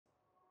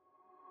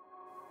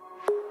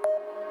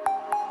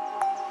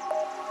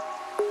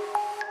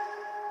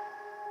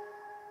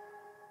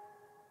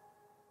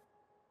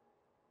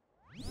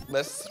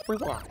let's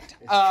rewind.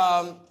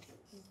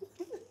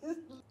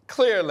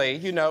 Clearly,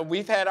 you know,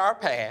 we've had our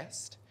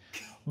past,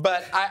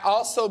 but I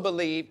also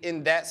believe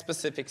in that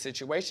specific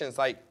situation. It's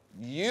like,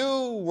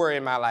 you were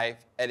in my life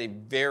at a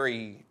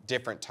very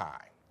different time.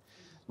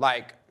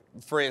 Like,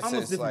 for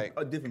instance,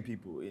 different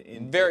people.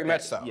 Very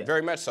much so,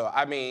 very much so.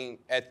 I mean,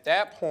 at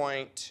that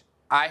point,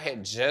 I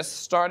had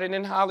just started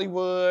in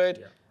Hollywood.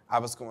 Yeah. I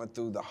was going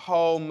through the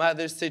whole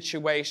mother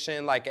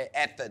situation, like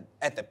at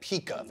the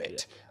peak of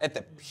it, at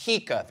the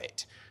peak of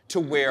it, to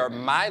where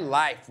my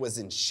life was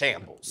in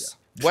shambles.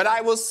 Yeah. What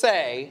I will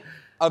say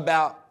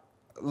about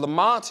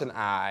Lamont and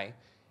I,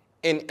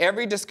 in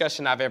every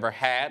discussion I've ever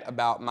had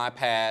about my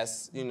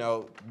past, you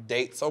know,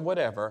 dates or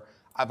whatever,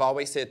 I've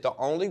always said the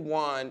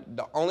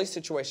only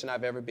situation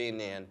I've ever been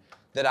in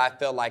that I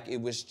felt like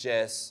it was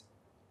just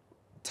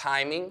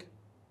timing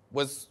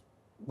was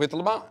with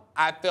Lamont.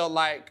 I felt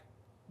like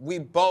we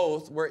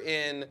both were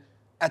in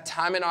a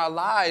time in our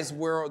lives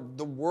where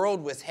the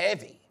world was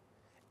heavy.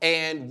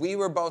 And we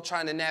were both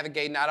trying to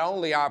navigate not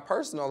only our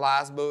personal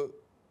lives, but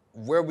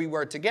where we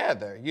were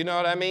together. You know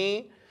what I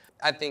mean?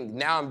 I think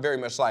now I'm very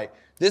much like,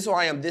 this is who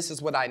I am, this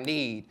is what I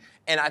need.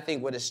 And I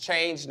think what has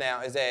changed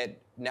now is that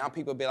now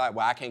people be like,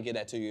 well, I can't get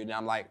that to you. And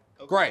I'm like,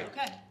 great.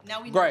 Okay,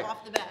 now we know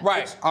off the bat.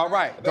 Right, all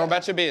right, go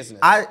about your business.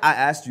 I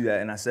asked you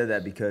that, and I said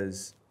that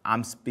because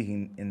I'm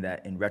speaking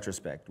in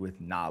retrospect with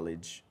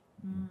knowledge.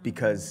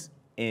 Because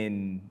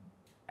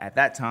at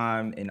that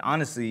time, and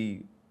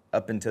honestly,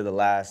 up until the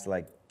last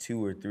like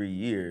 2 or 3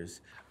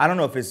 years, I don't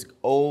know if it's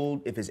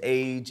old, if it's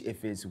age,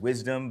 if it's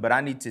wisdom, but I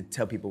need to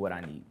tell people what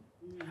I need.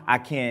 I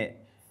can't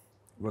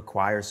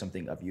require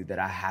something of you that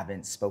I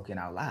haven't spoken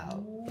out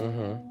loud.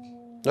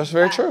 That's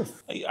very true.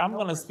 I'm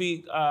gonna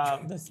speak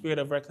the spirit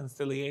of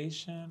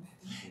reconciliation.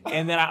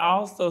 And then I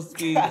also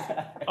speak,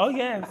 I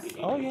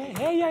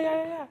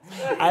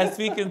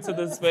speak into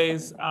the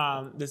space,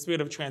 the spirit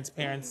of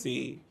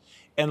transparency.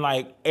 And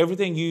like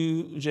everything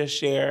you just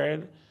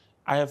shared,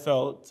 I have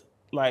felt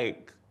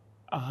like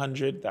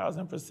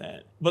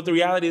 100,000%. But the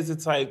reality is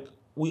it's like,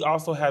 we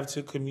also have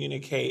to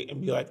communicate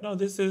and be like, no,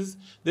 this is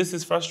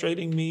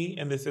frustrating me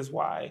and this is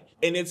why.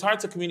 And it's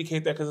hard to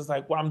communicate that because it's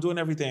like, well, I'm doing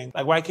everything.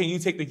 Like, why can't you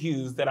take the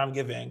cues that I'm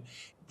giving?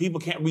 People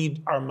can't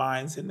read our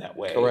minds in that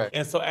way. Correct.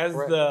 And so as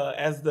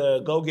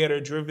the go-getter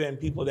driven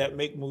people that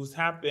make moves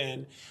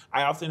happen,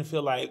 I often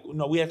feel like,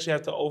 no, we actually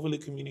have to overly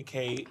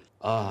communicate.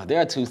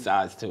 There are two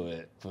sides to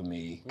it for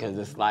me. Because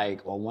it's like,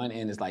 on one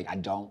end, it's like, I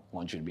don't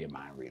want you to be a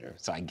mind reader.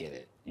 So I get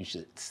it. You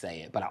should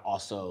say it. But I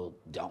also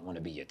don't want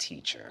to be your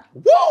teacher.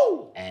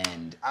 Whoa!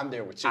 And I'm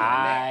there with you.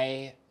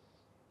 I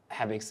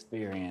have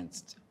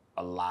experienced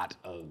a lot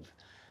of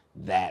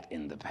that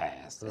in the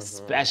past,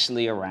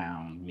 especially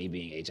around me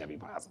being HIV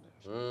positive.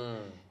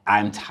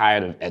 I'm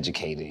tired of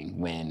educating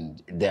when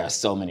there are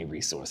so many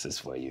resources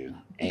for you.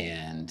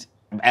 And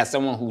as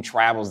someone who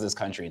travels this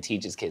country and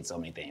teaches kids so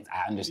many things,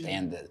 I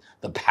understand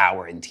the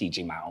power in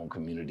teaching my own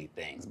community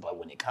things. But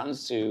when it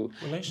comes to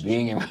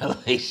being in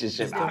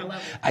relationships,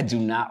 I do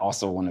not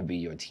also want to be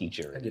your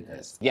teacher in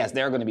this. Yes,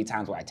 there are going to be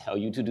times where I tell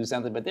you to do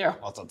something, but there are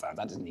also times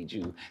I just need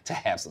you to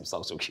have some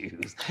social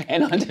cues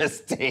and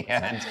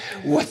understand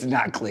what's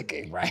not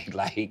clicking, right?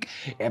 Like,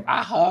 if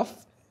I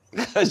huff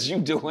because you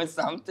doing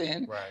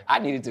something, I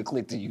needed to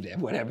click to you that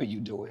whatever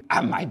you doing,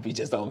 I might be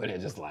just over there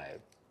just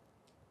like,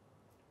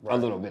 a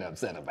little bit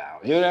upset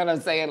about. You know what I'm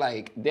saying?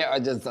 Like, there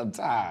are just some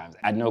times.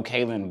 I know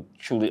Kalen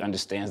truly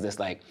understands this.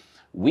 Like,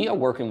 we are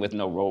working with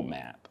no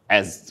roadmap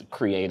as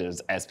creators,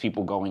 as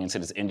people going into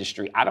this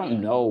industry. I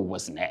don't know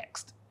what's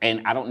next.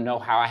 And I don't know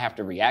how I have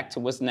to react to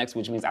what's next,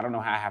 which means I don't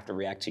know how I have to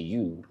react to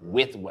you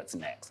with what's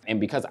next. And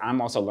because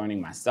I'm also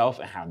learning myself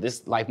and how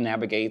this life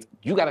navigates,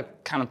 you gotta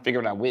kind of figure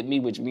it out with me,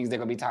 which means there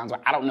are gonna be times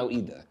where I don't know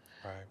either.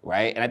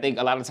 Right? And I think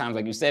a lot of times,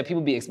 like you said,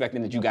 people be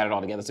expecting that you got it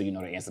all together so you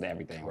know the answer to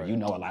everything, or you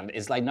know a lot of it.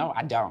 It's like, no,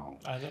 I don't.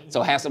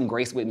 So have some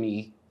grace with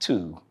me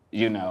too,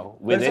 you know,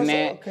 within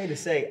that. It's okay to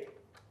say,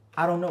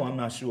 I don't know, I'm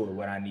not sure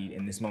what I need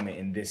in this moment,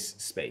 in this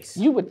space.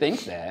 You would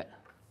think that.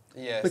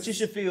 Yes. But you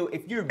should feel,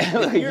 if you're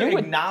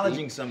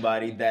acknowledging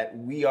somebody that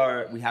we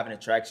have an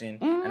attraction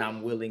and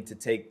I'm willing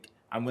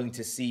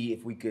to see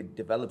if we could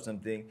develop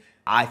something,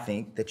 I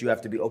think that you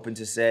have to be open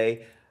to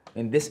say,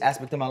 in this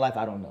aspect of my life,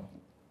 I don't know.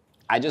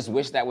 I just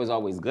wish that was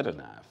always good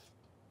enough.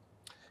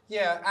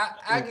 Yeah,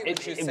 I get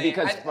what you're saying.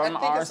 Because from I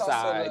think our it's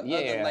side, also the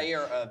other layer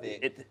of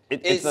it.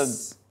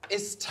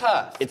 It's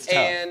tough. It's tough.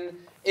 And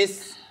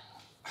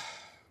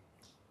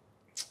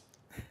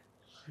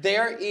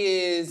there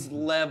is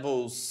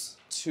levels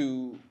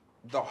to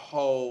the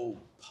whole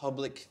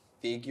public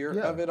figure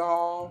of it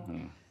all.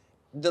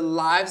 The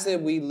lives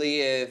that we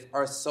live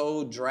are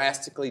so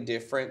drastically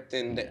different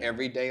than the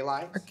everyday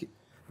life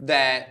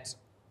that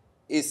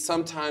it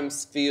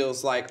sometimes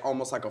feels like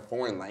almost like a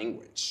foreign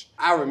language.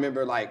 I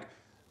remember like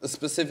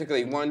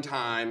specifically one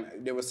time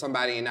there was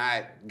somebody and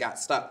I got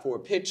stopped for a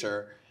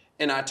picture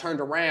and I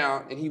turned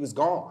around and he was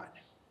gone.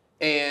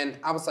 And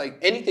I was like,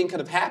 anything could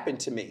have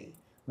happened to me.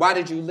 Why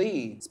did you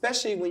leave?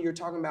 Especially when you're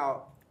talking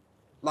about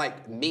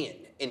like men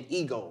and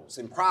egos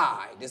and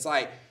pride. It's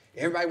like,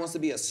 everybody wants to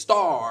be a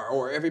star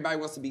or everybody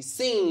wants to be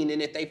seen.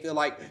 And if they feel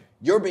like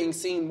you're being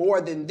seen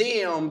more than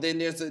them, then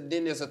there's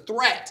a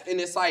threat. And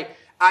it's like,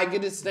 I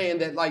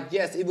understand that, like,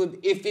 yes,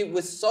 if it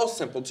was so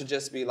simple to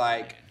just be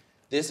like,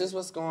 this is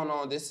what's going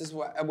on, this is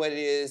what it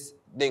is,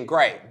 then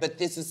great. But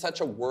this is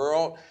such a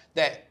world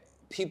that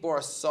people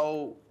are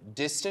so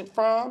distant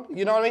from,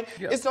 you know what I mean?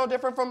 Yeah. It's no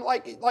different from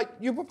like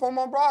you perform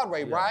on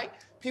Broadway, right?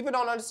 People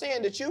don't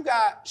understand that you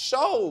got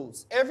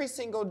shows every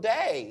single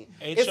day.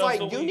 It's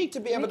like you need to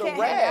be able to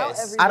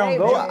rest. I don't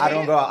go out.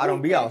 I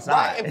don't be outside.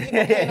 Right, and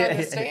people can't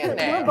understand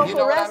that. We're you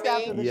know rest what I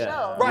mean? after the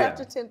show. Right.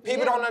 After 10 p.m.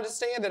 People don't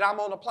understand that I'm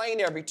on a plane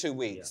every 2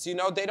 weeks. You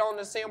know, they don't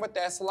understand what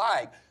that's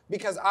like.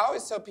 Because I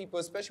always tell people,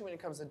 especially when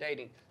it comes to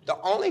dating, the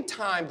only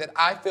time that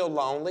I feel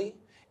lonely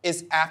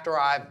is after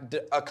I've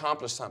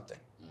accomplished something.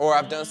 Or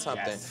I've done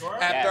something.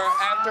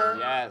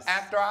 Yes.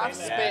 After I've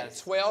spent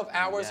 12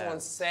 hours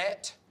on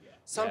set,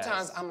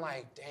 sometimes I'm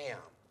like, damn,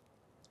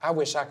 I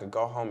wish I could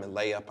go home and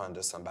lay up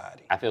under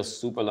somebody. I feel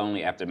super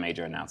lonely after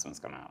major announcements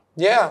come out.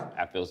 Yeah.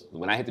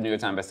 When I hit the New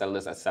York Times bestseller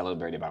list, I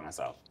celebrated by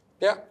myself.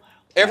 Yeah.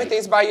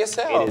 Everything's by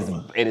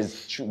yourself. It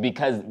is true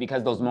because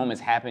those moments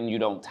happen, you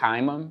don't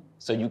time them,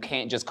 so you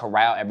can't just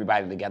corral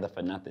everybody together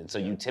for nothing. So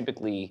you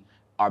typically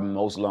are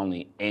most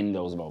lonely in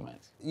those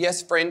moments.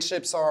 Yes,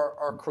 friendships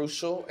are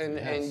crucial,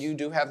 and you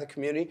do have the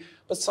community,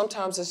 but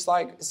sometimes it's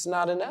like, it's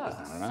not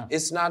enough.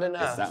 It's not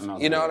enough.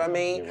 You know what I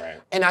mean? You're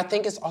right. And I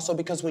think it's also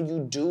because when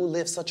you do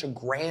live such a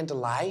grand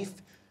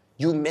life,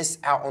 you miss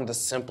out on the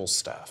simple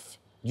stuff.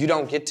 You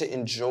don't get to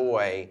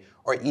enjoy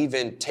or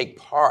even take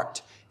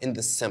part in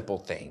the simple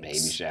things. Baby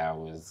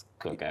showers,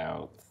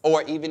 cookouts.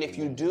 Or even if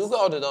you do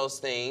go to those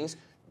things,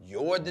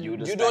 you're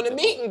doing the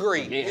meet and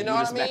greet. Yeah, you know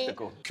what I mean?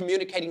 spectacle.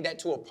 Communicating that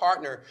to a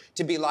partner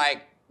to be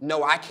like,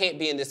 no, I can't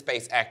be in this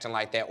space acting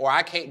like that, or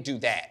I can't do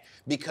that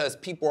because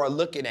people are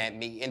looking at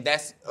me, and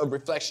that's a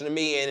reflection of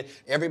me, and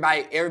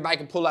everybody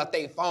can pull out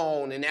their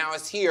phone, and now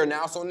it's here,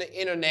 now it's on the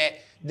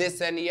internet,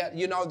 this and the other.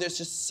 You know, there's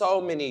just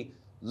so many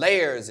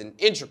layers and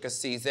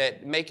intricacies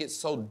that make it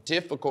so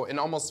difficult and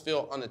almost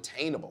feel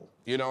unattainable.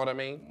 You know what I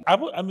mean?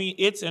 I mean,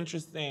 it's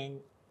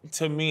interesting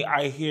to me.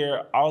 I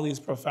hear all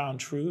these profound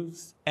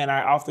truths, and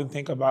I often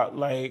think about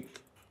like,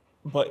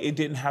 but it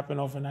didn't happen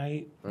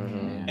overnight.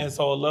 Mm-hmm. And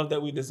so a love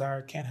that we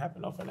desire can't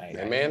happen overnight.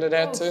 Amen to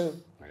that too.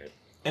 Right.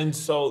 And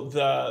so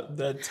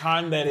the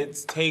time that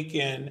it's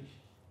taken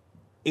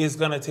is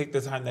gonna take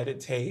the time that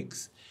it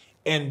takes.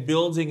 And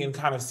building and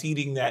kind of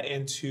seeding that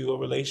into a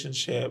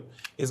relationship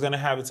is gonna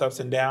have its ups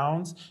and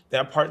downs.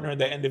 That partner,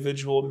 that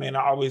individual may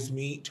not always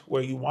meet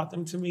where you want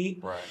them to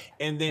meet. Right.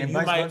 And then and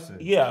you vice versa.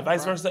 Yeah,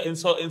 vice versa. And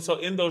so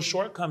in those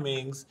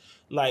shortcomings,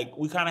 like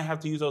we kind of have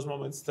to use those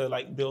moments to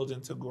like build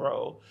and to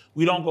grow.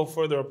 We don't go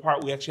further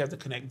apart, we actually have to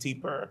connect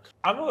deeper.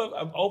 I'm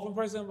an open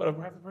person, but a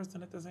private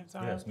person at the same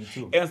time. Yes, me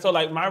too. And so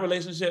like my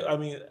relationship, I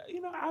mean, you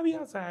know, I'll be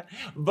outside.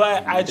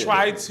 But I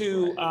try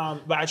to,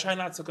 but I try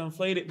not to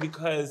conflate it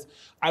because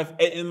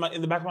in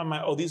the back of my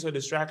mind, oh, these are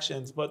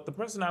distractions. But the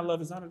person I love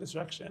is not a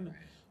distraction.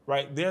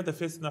 Right? They're the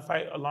fist in the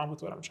fight along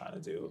with what I'm trying to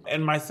do.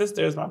 And my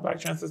sisters, my Black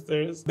trans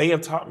sisters, they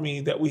have taught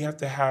me that we have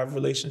to have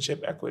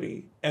relationship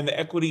equity. And the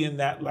equity in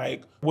that,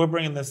 like, we're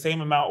bringing the same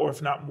amount or if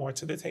not more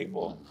to the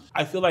table.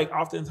 I feel like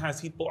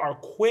oftentimes people are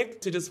quick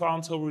to just fall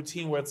into a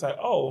routine where it's like,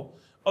 oh,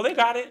 they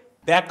got it.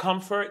 That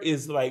comfort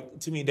is like,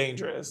 to me,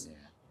 dangerous. Yeah.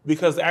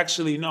 Because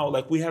actually, no,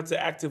 like we have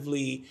to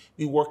actively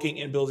be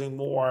working and building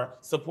more,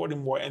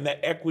 supporting more, and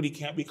that equity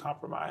can't be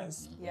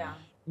compromised. Yeah.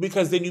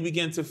 Because then you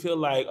begin to feel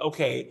like,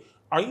 okay,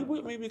 are you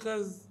with me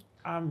because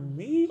I'm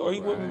me, or are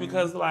you with me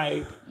because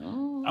like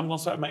I'm gonna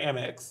swipe my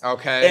Amex?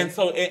 Okay. And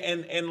so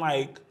and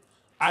like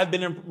I've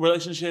been in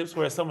relationships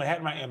where someone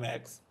had my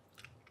Amex.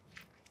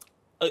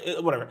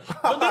 Whatever.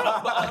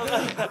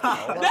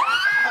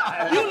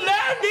 You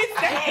learn these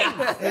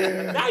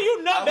things. Now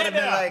you know better.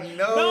 Like,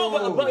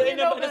 no. But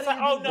it's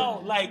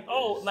like,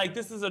 like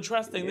this is a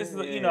trust thing. This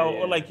is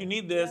or like you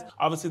need this.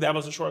 Obviously that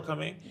was a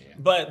shortcoming. Yeah.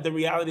 But the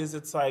reality is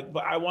it's like,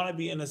 but I want to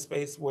be in a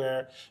space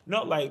where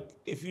like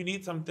if you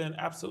need something,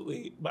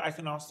 absolutely. But I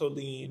can also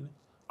lean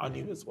on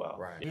you as well.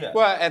 Right. Yeah.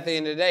 Well, at the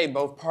end of the day,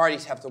 both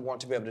parties have to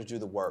want to be able to do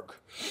the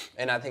work.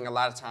 And I think a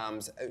lot of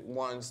times,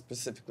 one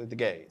specifically the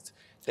gays,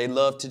 they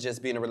love to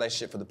just be in a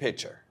relationship for the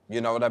picture.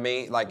 You know what I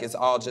mean? Like it's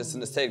all just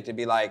an aesthetic to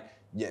be like,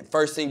 yeah,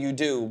 first thing you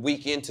do,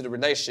 week into the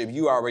relationship,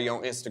 you already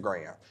on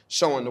Instagram,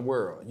 showing the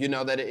world. You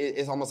know that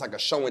it's almost like a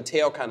show and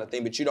tell kind of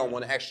thing, but you don't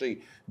want to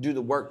actually do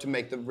the work to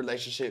make the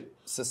relationship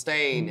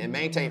sustain and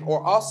maintain.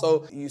 Or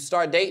also, you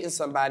start dating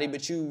somebody,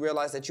 but you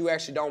realize that you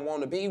actually don't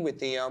want to be with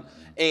them.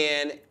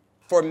 And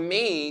for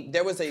me,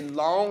 there was a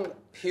long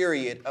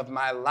period of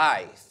my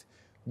life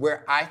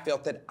where I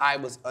felt that I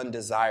was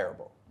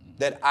undesirable,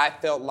 that I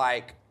felt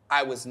like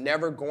I was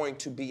never going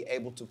to be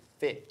able to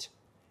fit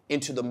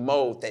into the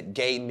mold that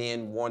gay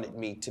men wanted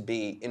me to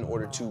be in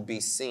order to be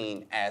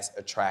seen as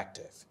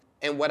attractive.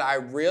 And what I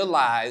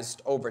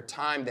realized over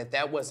time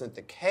that wasn't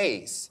the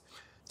case,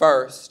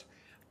 first,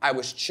 I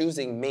was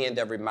choosing men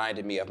that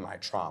reminded me of my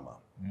trauma.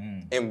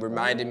 and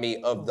reminded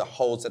me of the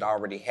holes that I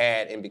already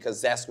had. And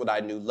because that's what I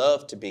knew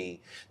love to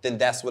be, then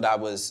that's what I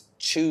was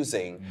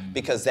choosing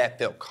because that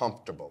felt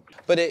comfortable.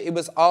 But it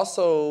was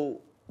also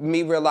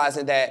me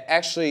realizing that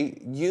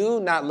actually you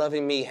not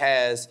loving me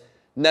has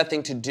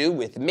nothing to do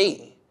with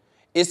me.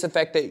 It's the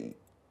fact that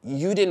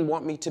you didn't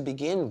want me to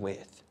begin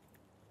with,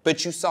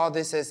 but you saw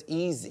this as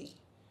easy.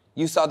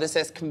 You saw this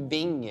as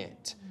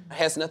convenient. It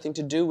has nothing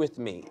to do with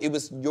me. It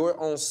was your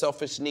own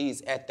selfish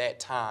needs at that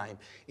time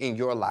in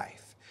your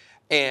life.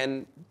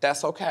 And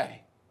that's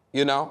okay.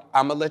 You know,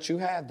 I'm gonna let you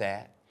have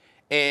that.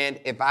 And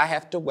if I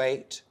have to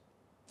wait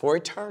for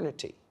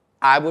eternity,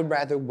 I would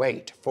rather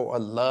wait for a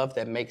love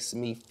that makes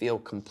me feel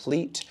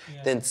complete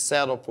than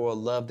settle for a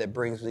love that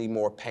brings me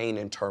more pain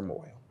and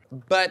turmoil.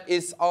 But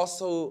it's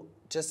also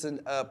just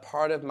a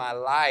part of my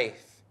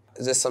life.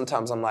 Just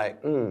sometimes I'm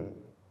like,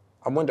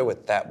 I wonder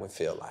what that would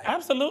feel like.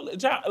 Absolutely.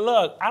 John,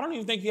 look, I don't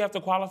even think you have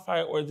to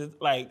qualify or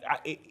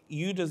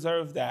you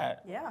deserve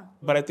that. Yeah.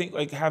 But I think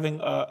like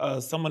having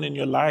someone in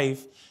your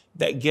life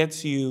that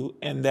gets you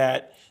and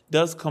that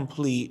does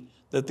complete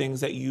the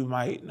things that you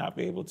might not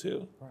be able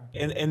to.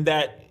 Right. And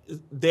that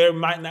there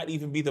might not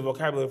even be the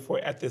vocabulary for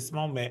it at this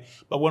moment,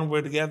 but when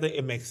we're together,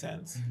 it makes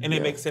sense. And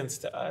it makes sense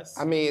to us.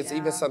 I mean, it's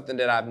even something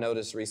that I've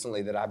noticed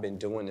recently that I've been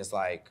doing is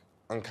like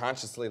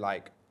unconsciously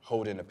like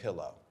holding a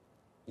pillow,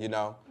 you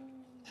know?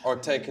 Or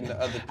taking the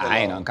other pillow. I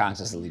ain't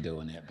unconsciously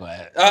doing it,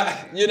 but...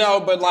 you know,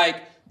 but like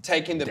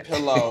taking the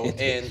pillow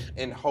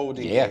and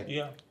holding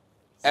it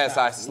as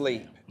I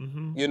sleep,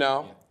 you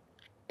know?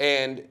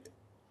 And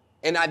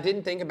I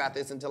didn't think about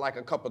this until like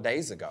a couple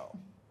days ago,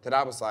 that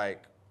I was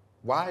like,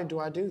 why do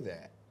I do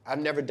that? I've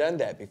never done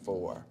that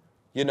before,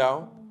 you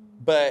know?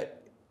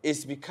 But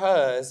it's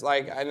because,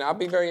 like, and I'll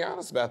be very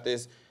honest about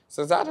this,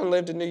 since I done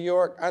lived in New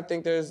York, I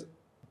think there's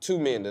 2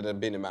 men that have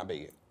been in my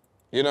bed.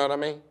 You know what I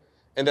mean?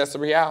 And that's the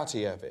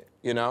reality of it,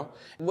 you know?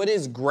 What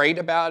is great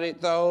about it,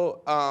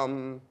 though...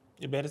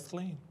 your bed is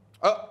clean.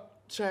 Oh,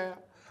 child.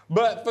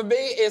 But for me,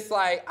 it's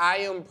like I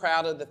am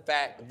proud of the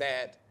fact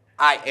that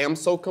I am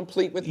so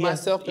complete with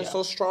myself and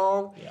so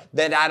strong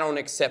that I don't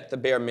accept the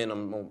bare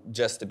minimum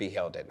just to be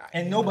held at night.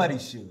 And nobody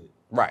should.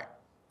 Right.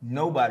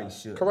 Nobody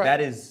should. Correct. That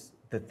is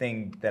the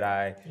thing that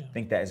I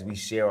think that as we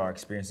share our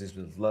experiences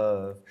with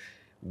love,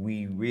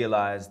 we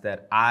realize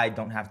that I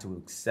don't have to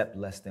accept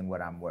less than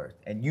what I'm worth.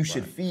 And you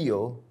should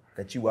feel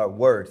that you are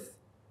worth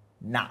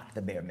not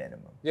the bare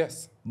minimum.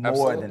 Yes,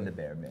 more than the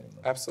bare minimum.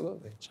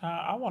 Absolutely.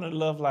 Child, I wanted to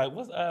love like,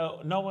 what's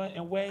Noah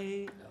and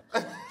Wade,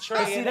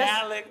 Trey and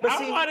Alec.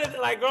 I wanted,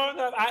 like, growing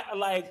up, I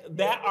like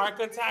that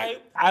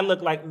archetype. I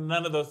looked like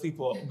none of those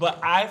people, but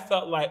I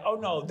felt like, oh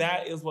no,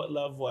 that is what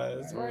love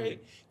was,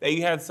 right? That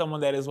you had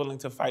someone that is willing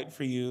to fight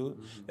for you,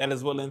 that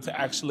is willing to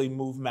actually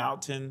move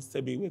mountains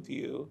to be with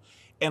you.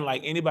 And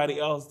like anybody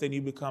else, then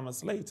you become a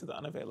slave to the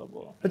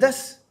unavailable. But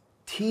that's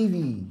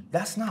TV.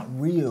 That's not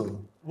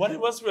real.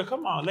 What's real?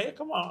 Come on,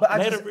 come on. But I've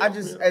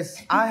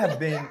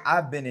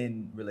been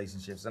in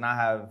relationships and I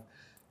have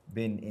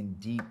been in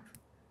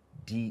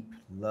deep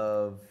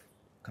love,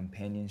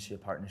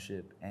 companionship,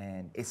 partnership,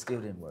 and it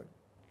still didn't work.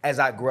 As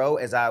I grow,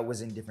 as I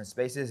was in different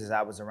spaces, as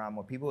I was around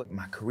more people,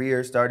 my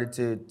career started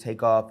to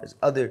take off, as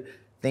other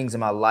things in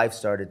my life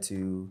started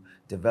to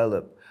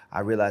develop,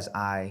 I realized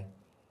I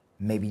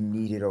maybe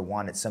needed or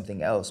wanted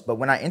something else. But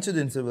when I entered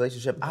into a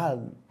relationship,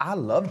 I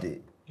loved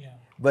it. Yeah.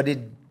 But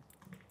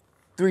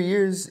 3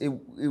 years,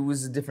 it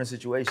was a different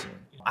situation.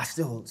 I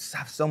still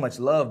have so much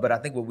love, but I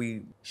think what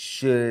we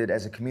should,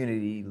 as a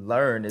community,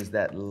 learn is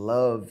that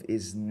love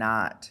is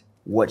not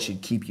what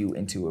should keep you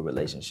into a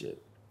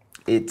relationship.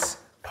 It's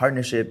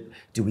partnership.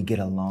 Do we get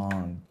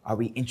along? Are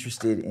we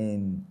interested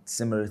in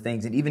similar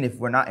things? And even if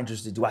we're not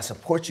interested, do I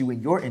support you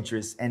in your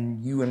interests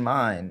and you in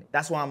mine?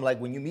 That's why I'm like,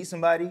 when you meet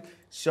somebody,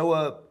 show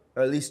up,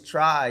 or at least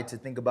try to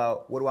think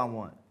about, what do I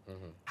want?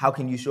 How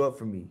can you show up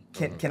for me?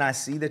 Can I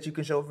see that you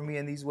can show up for me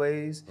in these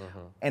ways?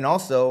 And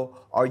also,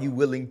 are you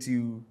willing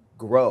to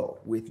grow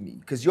with me?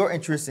 Because your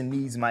interests and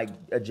needs might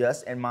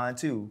adjust, and mine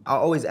too. I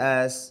always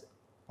ask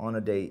on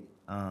a date,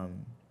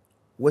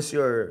 what's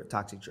your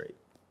toxic trait?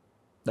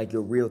 Like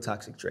your real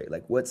toxic trait.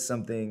 Like what's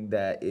something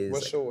that is...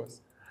 What's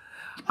yours?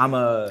 I'm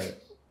a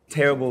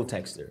terrible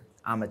texter.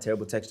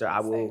 I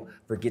will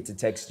forget to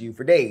text you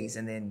for days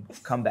and then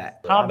come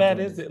back. How bad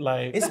is it?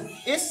 Like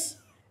it's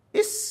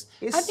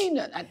I think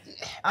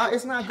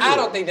it's not good. I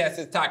don't think that's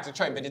his toxic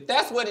trait, but if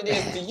that's what it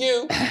is to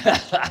you,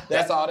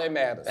 that's all that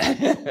matters.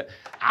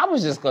 I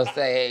was just gonna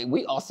say,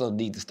 we also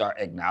need to start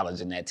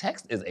acknowledging that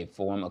text is a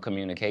form of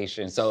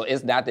communication. So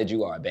it's not that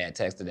you are a bad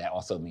texter, that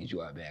also means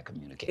you are a bad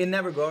communicator. In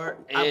that regard,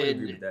 I would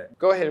agree with that.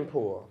 Go ahead and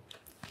pull.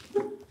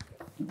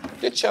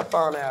 Get your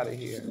phone out of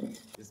here. This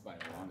is about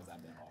the longest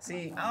I've been off.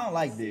 See, I don't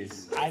like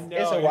this. I know.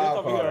 It's a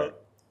wild card.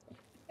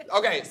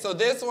 Okay, so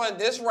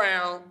this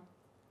round,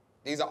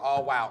 these are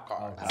all wild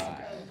cards. Oh,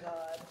 God.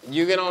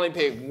 You can only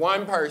pick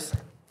one person,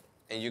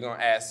 and you're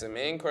gonna ask them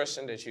any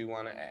question that you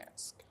wanna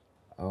ask.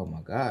 Oh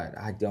my God,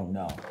 I don't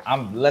know.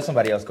 Let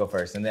somebody else go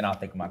first, and then I'll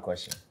think of my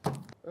question.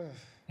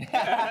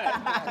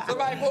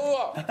 Somebody pull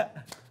up.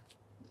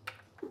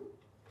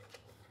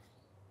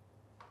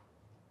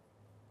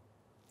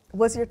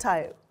 What's your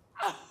type?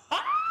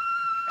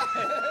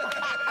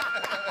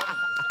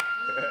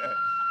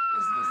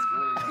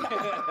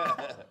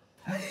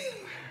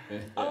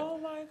 Oh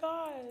my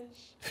gosh.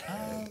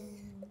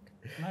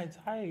 My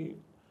type.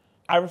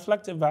 I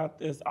reflect about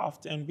this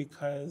often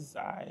because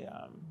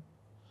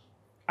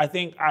I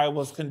think I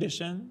was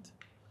conditioned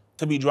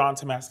to be drawn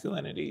to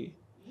masculinity,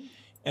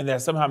 and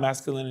that somehow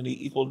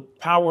masculinity equaled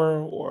power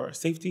or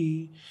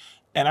safety.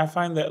 And I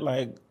find that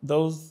like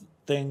those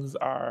things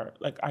are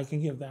like I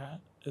can give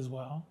that as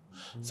well.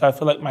 Mm-hmm. So I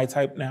feel like my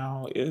type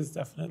now is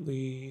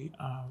definitely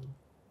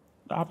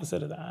the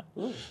opposite of that.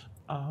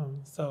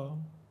 So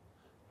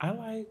I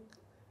like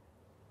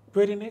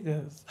pretty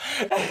niggas.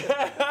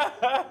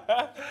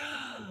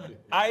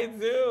 I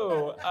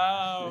do.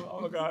 Oh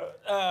my God.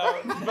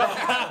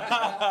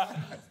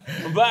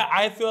 But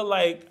I feel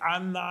like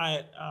I'm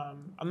not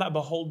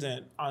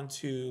beholden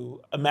onto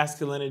a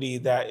masculinity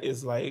that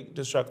is like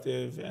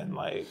destructive and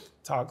like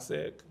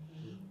toxic.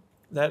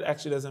 That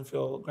actually doesn't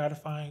feel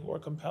gratifying or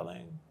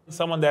compelling.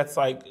 Someone that's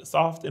like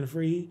soft and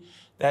free,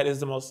 that is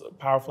the most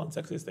powerful and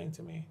sexiest thing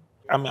to me.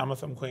 I mean, I'm a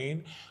femme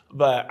queen,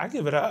 but I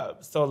give it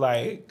up. So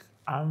like,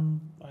 I'm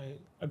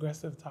like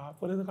aggressive top.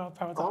 What is it called?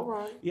 Power top? All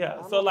right.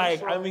 Yeah. So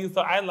like, I mean,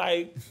 so I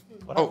like.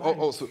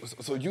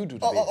 So you do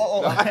the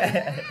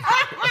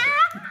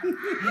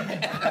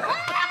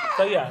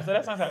So yeah, so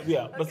that's my type.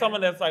 Yeah, but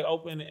someone that's like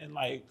open and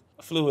like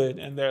fluid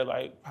and their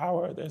like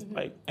power, there's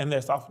like and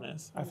their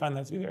softness. I find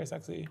that to be very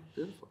sexy.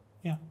 Beautiful.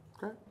 Yeah.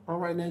 Okay. All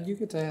right, now you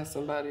get to ask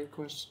somebody a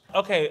question.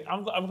 Okay,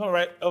 I'm coming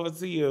right over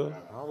to you.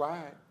 All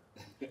right.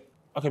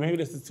 Okay, maybe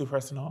this is too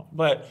personal,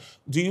 but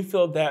do you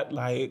feel that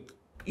like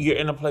you're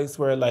in a place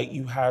where like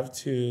you have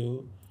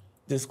to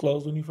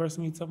disclose when you first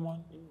meet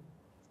someone?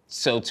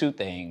 So 2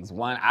 things.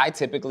 One, I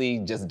typically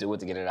just do it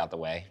to get it out the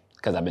way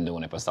because I've been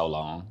doing it for so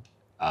long.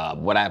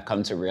 What I've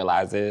come to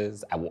realize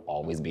is I will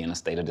always be in a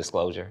state of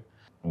disclosure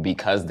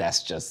because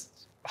that's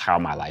just how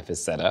my life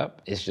is set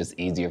up. It's just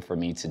easier for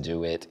me to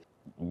do it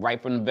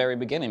right from the very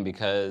beginning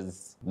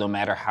because no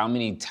matter how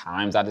many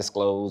times I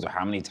disclose or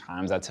how many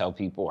times I tell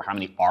people or how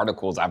many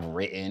articles I've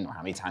written or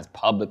how many times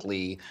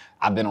publicly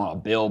I've been on a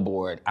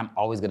billboard, I'm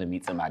always gonna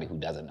meet somebody who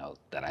doesn't know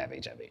that I have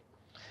HIV.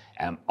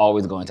 And I'm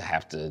always going to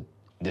have to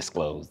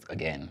disclose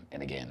again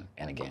and again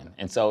and again.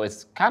 And so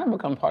it's kind of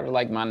become part of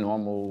like my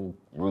normal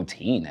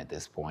routine at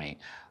this point.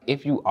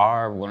 If you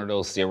are one of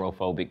those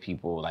serophobic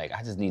people, like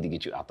I just need to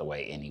get you out the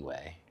way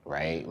anyway,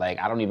 right? Like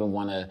I don't even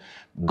wanna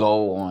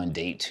go on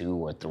date 2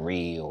 or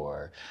 3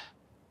 or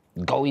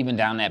go even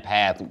down that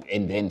path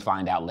and then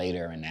find out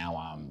later and now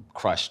I'm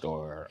crushed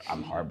or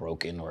I'm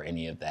heartbroken or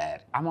any of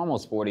that. I'm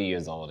almost 40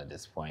 years old at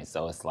this point,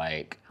 so it's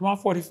like... I'm on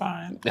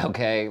 45.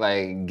 Okay,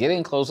 like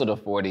getting closer to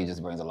 40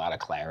 just brings a lot of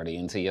clarity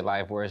into your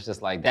life where it's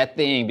just like that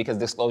thing, because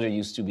disclosure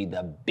used to be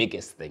the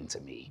biggest thing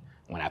to me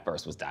when I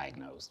first was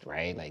diagnosed,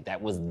 right? Like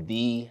that was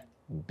the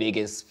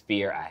biggest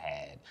fear I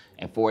had.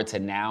 And for it to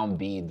now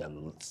be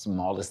the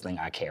smallest thing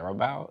I care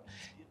about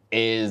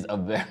is a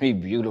very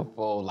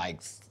beautiful,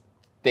 like,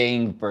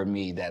 thing for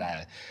me that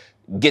I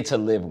get to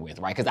live with,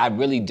 right? Because I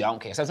really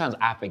don't care. Sometimes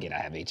I forget I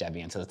have HIV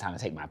until it's time to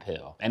take my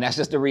pill. And that's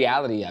just the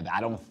reality of it.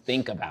 I don't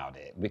think about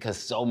it because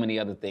so many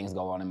other things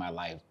go on in my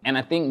life. And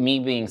I think me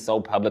being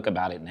so public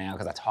about it now,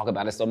 because I talk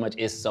about it so much,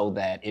 is so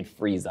that it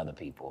frees other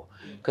people.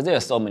 Because there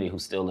are so many who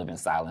still live in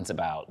silence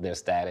about their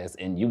status,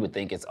 and you would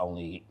think it's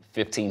only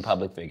 15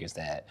 public figures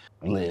that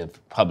live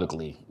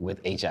publicly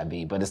with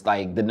HIV. But it's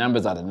like, the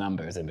numbers are the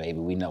numbers, and baby,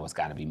 we know it's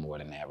gotta be more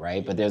than that,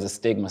 right? But there's a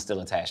stigma still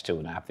attached to it.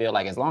 And I feel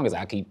like as long as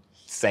I keep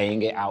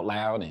saying it out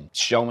loud and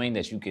showing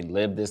that you can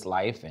live this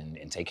life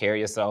and take care of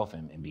yourself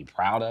and be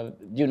proud of,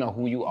 you know,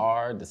 who you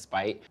are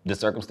despite the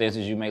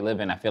circumstances you may live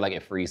in, I feel like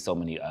it frees so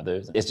many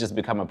others. It's just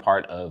become a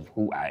part of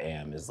who I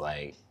am. It's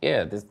like,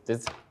 yeah,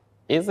 this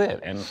is it.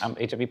 And I'm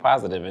HIV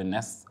positive and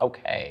that's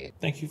okay.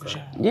 Thank you for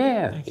sharing.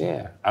 Yeah,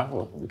 yeah.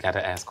 Oh, we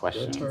gotta ask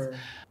questions.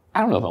 I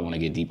don't know if I want to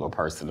get deep or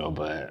personal,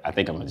 but I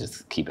think I'm gonna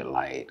just keep it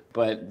light.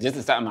 But this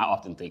is something I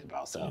often think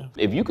about. So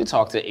if you could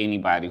talk to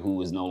anybody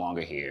who is no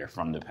longer here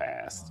from the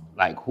past,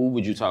 like who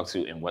would you talk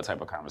to and what type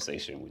of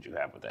conversation would you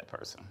have with that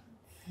person?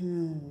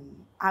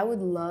 I would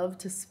love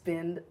to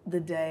spend the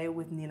day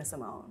with Nina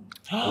Simone.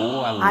 Oh,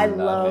 I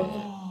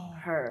love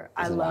her.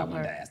 I love her. I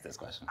wanted to ask this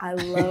question. I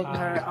love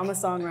her. I'm a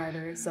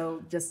songwriter,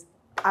 so just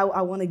I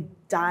want to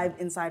dive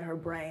inside her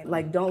brain.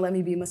 Like, Don't Let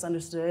Me Be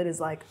Misunderstood is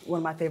like one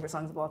of my favorite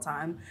songs of all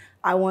time.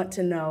 I want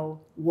to know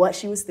what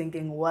she was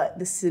thinking, what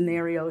the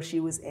scenario she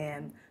was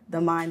in,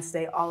 the mind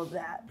state, all of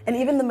that. And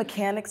even the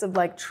mechanics of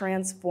like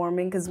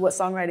transforming, because what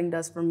songwriting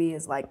does for me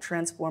is like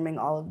transforming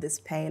all of this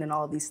pain and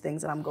all of these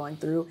things that I'm going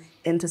through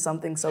into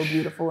something so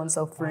beautiful and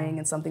so freeing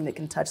and something that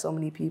can touch so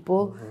many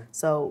people.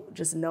 So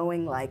just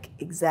knowing like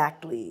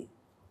exactly,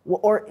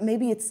 or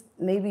maybe it's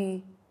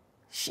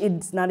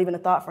not even a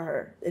thought for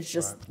her. It's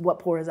just what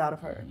pours out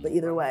of her. But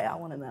either way, I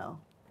want to know.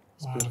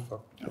 It's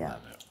beautiful. Yeah.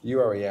 You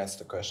already asked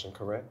the question,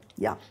 correct?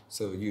 Yeah.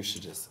 So you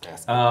should just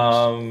ask the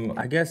question.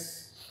 I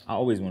guess I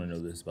always want to know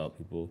this about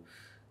people.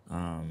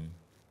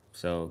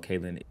 So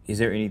Kalen, is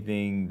there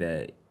anything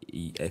that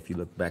if you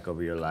look back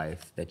over your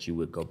life, that you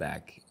would go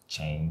back,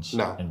 change,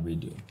 No. and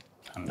redo?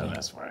 I know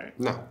that's right.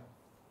 No,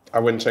 I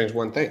wouldn't change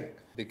one thing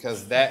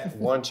because that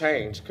one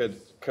change could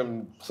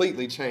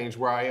completely change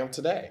where I am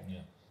today. Yeah.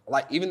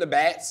 Like even the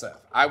bad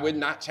stuff, I would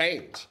not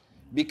change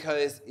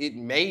because it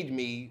made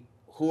me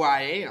who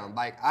I am.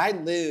 Like I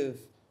live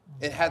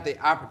and have the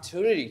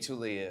opportunity to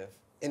live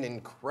an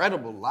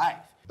incredible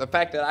life. The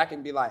fact that I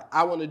can be like,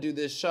 I want to do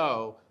this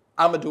show,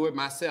 I'm gonna do it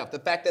myself. The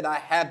fact that I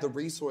have the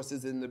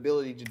resources and the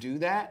ability to do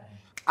that,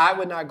 I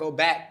would not go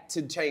back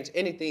to change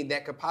anything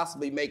that could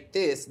possibly make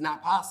this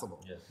not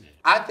possible. Yes.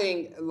 I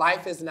think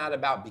life is not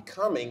about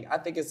becoming. I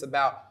think it's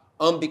about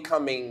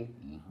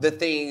unbecoming the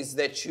things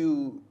that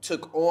you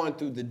took on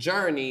through the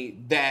journey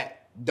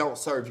that don't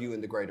serve you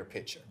in the greater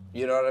picture.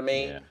 You know what I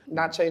mean? Yeah.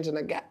 Not changing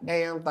a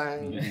goddamn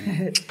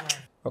thing.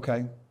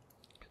 Okay,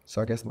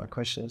 so I guess my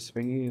question is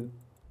for you.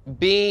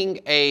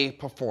 Being a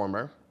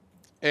performer,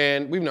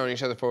 and we've known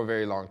each other for a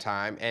very long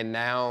time, and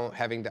now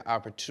having the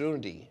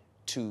opportunity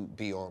to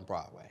be on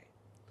Broadway,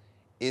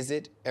 is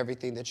it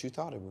everything that you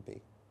thought it would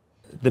be?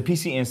 The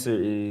PC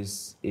answer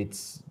is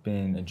it's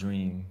been a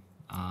dream,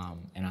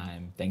 and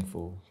I'm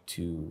thankful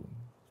to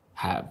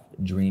have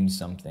dreamed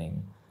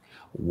something,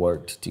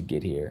 worked to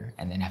get here,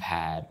 and then have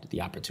had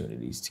the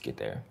opportunities to get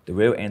there. The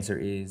real answer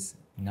is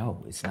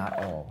no, it's not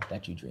all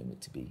that you dream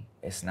it to be.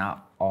 It's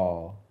not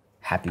all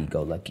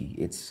happy-go-lucky.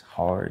 It's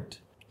hard.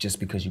 Just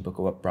because you book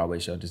a Broadway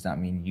show does not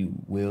mean you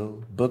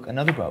will book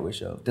another Broadway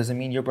show. Doesn't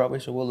mean your Broadway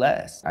show will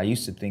last. I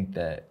used to think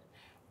that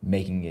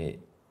making it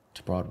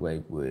to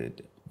Broadway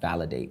would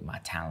validate my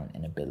talent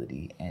and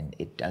ability, and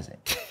it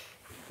doesn't.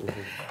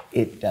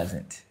 It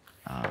doesn't.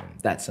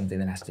 That's something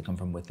that has to come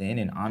from within,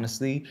 and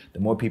honestly, the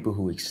more people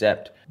who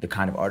accept the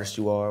kind of artist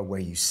you are,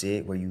 where you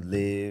sit, where you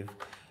live,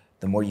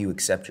 the more you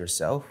accept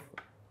yourself,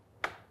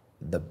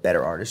 the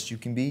better artist you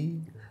can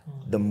be,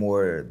 the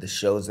more the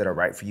shows that are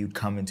right for you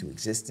come into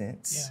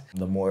existence,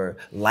 the more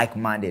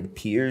like-minded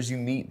peers you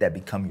meet that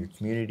become your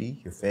community,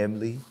 your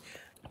family.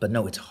 But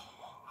no, it's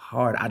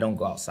hard. I don't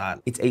go outside.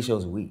 It's 8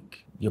 shows a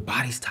week. Your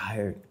body's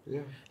tired.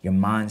 Yeah. Your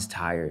mind's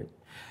tired.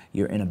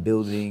 You're in a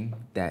building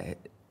that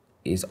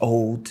is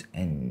old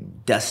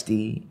and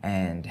dusty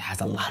and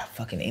has a lot of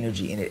fucking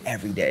energy in it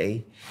every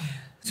day.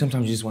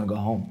 Sometimes you just want to go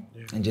home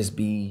and just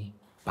be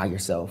by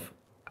yourself.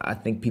 I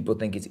think people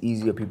think it's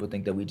easy, or people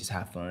think that we just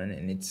have fun,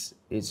 and it's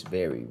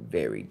very,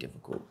 very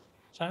difficult.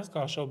 It's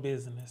called show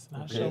business,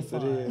 not show Yes, it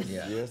fun. is.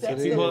 Yeah. Yes, it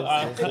is. People,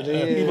 Yes, it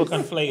is. people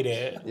conflate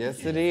it.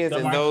 Yes, it is. The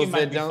And marquee those might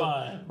that be don't,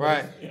 fun, but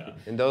right? yeah.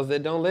 And those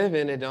that don't live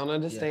in it don't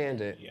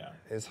understand it. Yeah.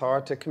 It's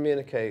hard to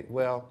communicate.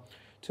 Well,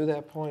 to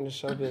that point of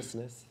show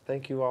business,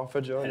 thank you all for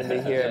joining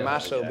me here at my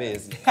show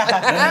business. Yeah,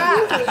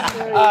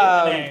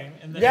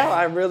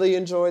 I really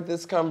enjoyed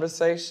this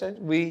conversation.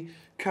 We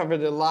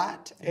covered a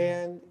lot,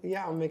 and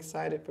yeah, I'm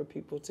excited for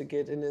people to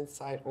get an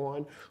insight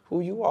on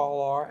who you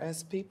all are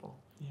as people.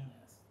 Yeah.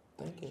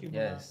 Thank you.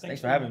 Yes,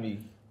 thanks for having me.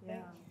 Yeah.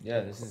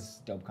 Yeah, this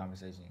is dope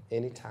conversation.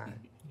 Anytime.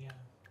 Yeah.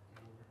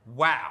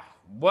 Wow,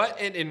 what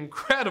an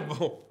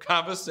incredible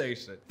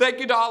conversation. Thank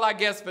you to all our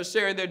guests for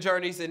sharing their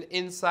journeys and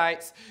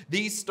insights.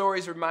 These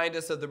stories remind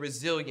us of the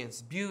resilience,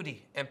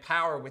 beauty, and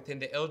power within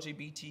the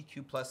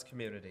LGBTQ+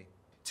 community.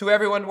 To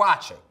everyone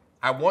watching,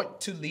 I want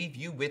to leave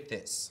you with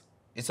this.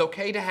 It's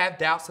okay to have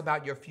doubts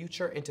about your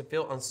future and to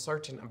feel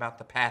uncertain about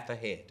the path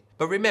ahead.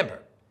 But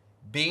remember,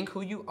 being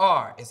who you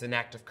are is an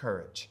act of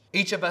courage.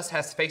 Each of us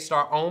has faced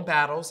our own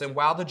battles, and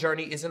while the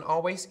journey isn't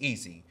always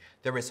easy,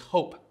 there is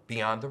hope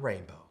beyond the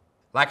rainbow.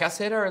 Like I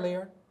said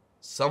earlier,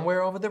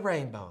 somewhere over the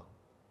rainbow,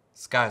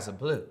 skies are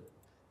blue.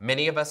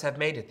 Many of us have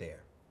made it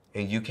there,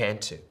 and you can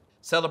too.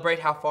 Celebrate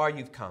how far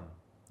you've come.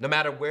 No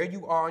matter where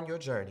you are on your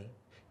journey,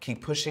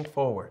 keep pushing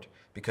forward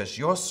because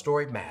your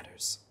story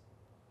matters.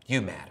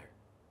 You matter.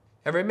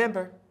 And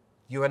remember,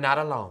 you are not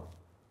alone.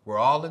 We're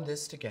all in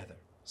this together,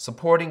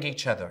 supporting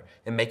each other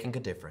and making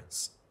a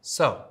difference.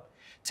 So,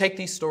 take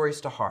these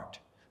stories to heart.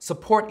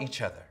 Support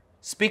each other.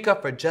 Speak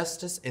up for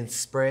justice and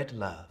spread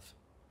love.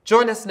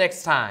 Join us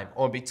next time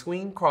on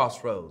Between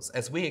Crossroads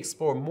as we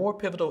explore more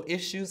pivotal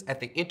issues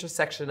at the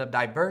intersection of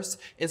diverse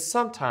and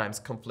sometimes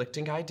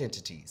conflicting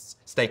identities.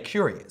 Stay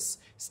curious,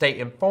 stay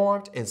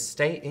informed, and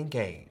stay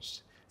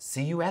engaged.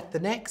 See you at the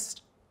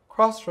next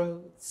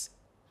Crossroads.